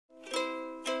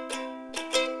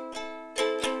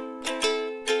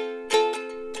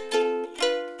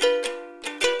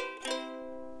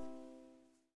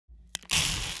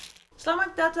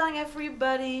Goddag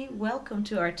everybody! Welcome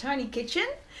to our tiny kitchen.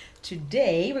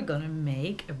 Today we're gonna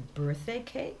make a birthday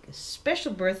cake, a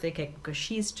special birthday cake because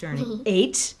she's turning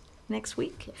 8 next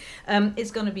week. It's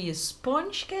gonna be a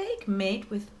sponge cake made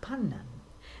with pandan.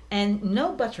 And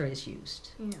no butter is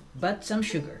used, but some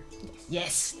sugar.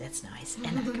 Yes, that's nice.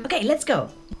 And, okay, let's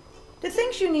go. The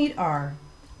things you need are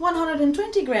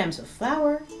 120 grams of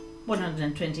flour,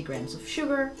 120 grams of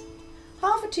sugar,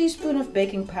 half a teaspoon of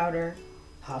baking powder,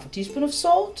 half a teaspoon of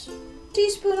salt,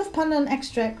 teaspoon of pandan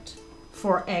extract,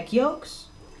 4 egg yolks,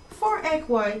 4 egg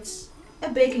whites, a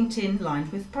baking tin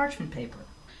lined with parchment paper.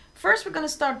 First we're going to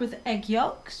start with the egg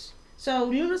yolks. So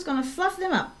Lulu's going to fluff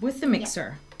them up with the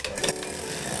mixer.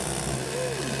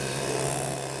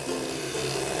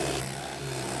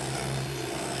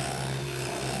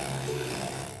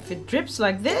 If it drips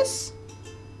like this,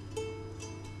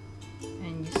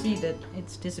 and you see that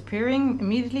it's disappearing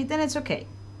immediately, then it's okay.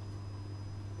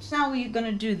 So now we're going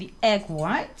to do the egg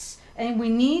whites, and we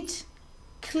need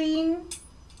clean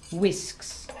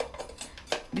whisks,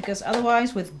 because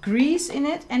otherwise with grease in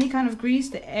it, any kind of grease,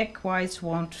 the egg whites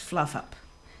won't fluff up.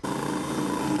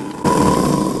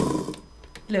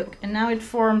 Look, and now it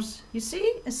forms, you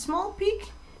see, a small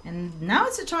peak, and now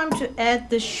it's the time to add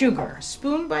the sugar,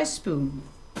 spoon by spoon.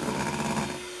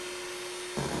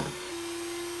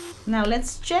 Now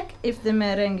let's check if the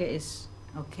meringue is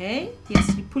okay.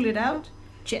 Yes, you pull it out.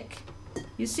 Check.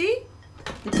 You see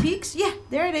the peaks? Yeah,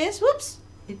 there it is. Whoops.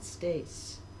 It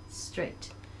stays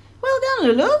straight. Well done,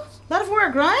 Lulu. A lot of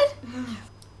work, right?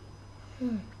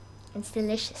 It's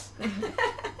delicious.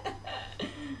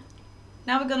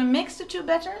 Now we're going to mix the two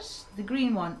batters, the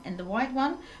green one and the white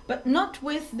one, but not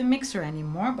with the mixer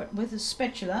anymore, but with a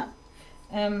spatula.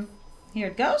 Here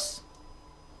it goes.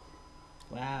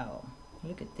 Wow,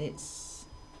 look at this.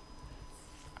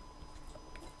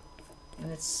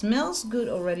 And it smells good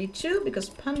already too, because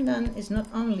pandan is not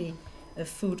only a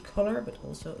food color, but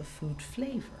also a food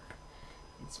flavor.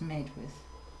 It's made with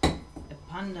a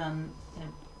pandan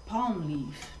palm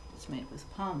leaf. It's made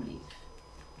with palm leaf.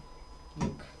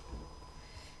 Look.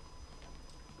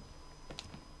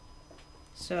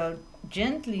 So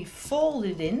gently fold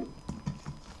it in.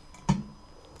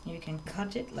 You can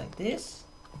cut it like this.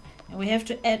 And we have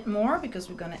to add more because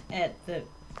we're going to add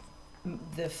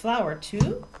the flour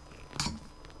too.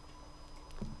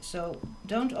 So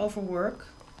don't overwork.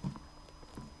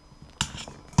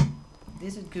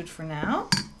 This is good for now.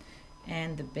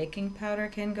 And the baking powder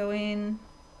can go in.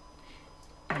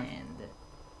 And the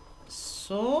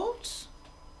salt.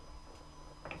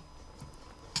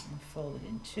 And fold it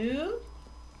in two.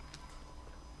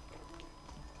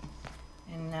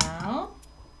 And now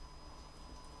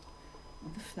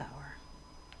the flour.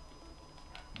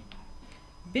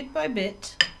 Bit by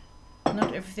bit,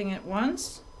 not everything at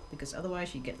once, because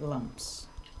otherwise you get lumps.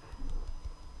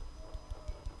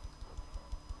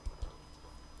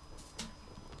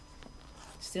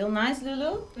 Still nice,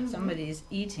 Lulu? Somebody is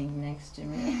eating next to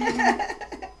me.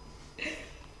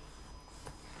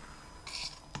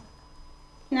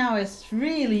 Now it's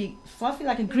really fluffy,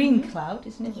 like a green cloud,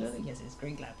 isn't it, Lulu? Yes, it's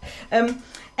green cloud.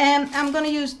 And I'm going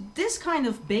to use this kind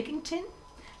of baking tin.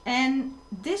 And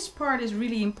this part is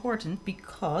really important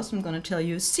because I'm going to tell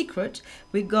you a secret.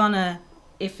 We're going to,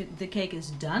 if the cake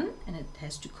is done and it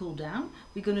has to cool down,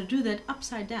 we're going to do that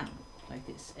upside down, like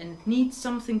this. And it needs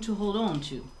something to hold on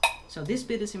to. So this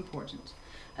bit is important.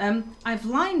 I've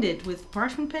lined it with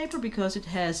parchment paper because it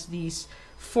has these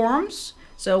forms.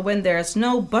 So when there's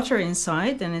no butter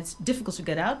inside, then it's difficult to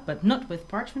get out, but not with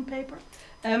parchment paper.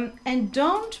 And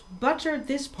don't butter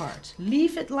this part.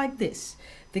 Leave it like this.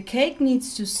 The cake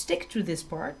needs to stick to this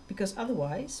part, because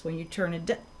otherwise, when you turn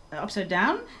it upside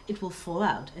down, it will fall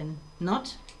out, and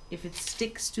not if it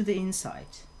sticks to the inside.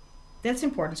 That's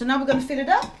important. So now we're going to fill it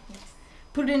up,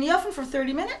 put it in the oven for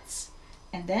 30 minutes,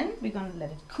 and then we're going to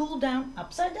let it cool down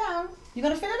upside down. You're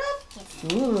going to fill it up?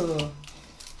 Yes. Ooh.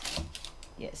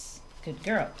 Yes. Good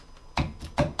girl.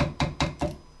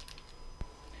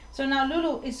 So now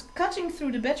Lulu is cutting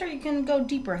through the batter. You can go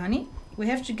deeper, honey. We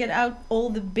have to get out all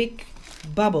the big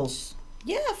bubbles.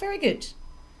 Yeah, very good.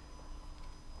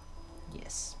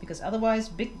 Yes, because otherwise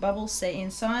big bubbles stay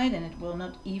inside and it will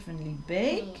not evenly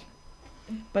bake.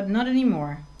 But not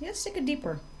anymore. Yes, stick it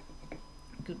deeper.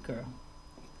 Good girl.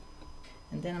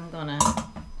 And then I'm gonna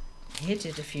hit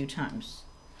it a few times.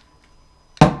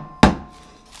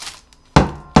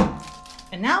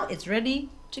 And now it's ready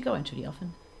to go into the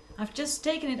oven. I've just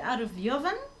taken it out of the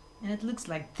oven and it looks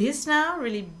like this now,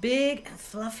 really big and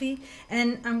fluffy.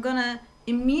 And I'm gonna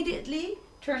immediately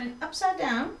turn it upside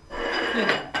down.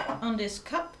 Look, on this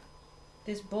cup,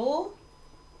 this bowl,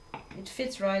 it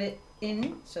fits right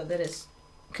in, so that is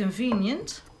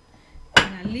convenient.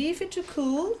 And I leave it to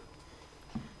cool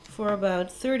for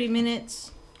about 30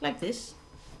 minutes, like this.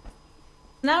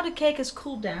 Now the cake has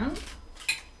cooled down.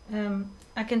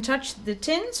 I can touch the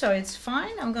tin, so it's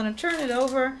fine. I'm gonna turn it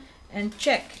over and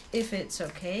check if it's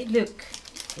okay. Look,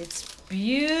 it's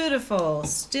beautiful,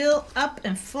 still up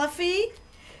and fluffy.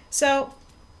 So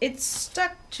it's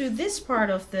stuck to this part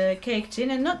of the cake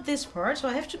tin and not this part, so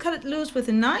I have to cut it loose with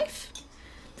a knife.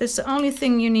 That's the only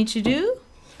thing you need to do.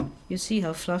 You see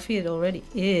how fluffy it already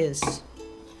is.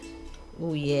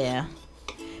 Oh yeah.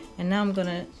 And now I'm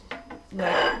gonna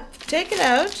take it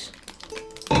out.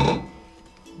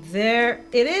 There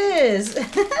it is.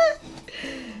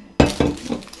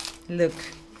 Look.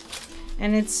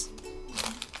 And it's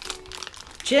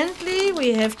gently,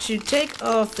 we have to take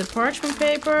off the parchment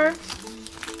paper.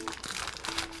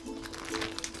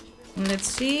 And let's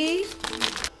see.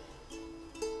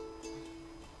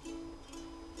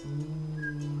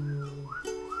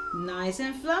 Nice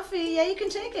and fluffy. Yeah, you can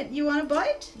take it. You want a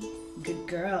bite? Good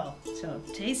girl. So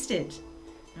taste it.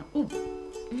 Now, ooh.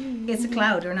 It's a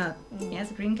cloud or not? Yeah,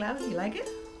 it's a green cloud. You like it?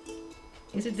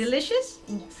 Is it delicious?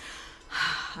 Yes.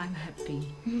 I'm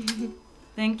happy.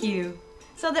 Thank you.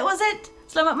 So that was it.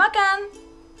 Selamat makan.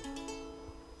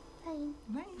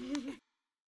 Bye. Bye.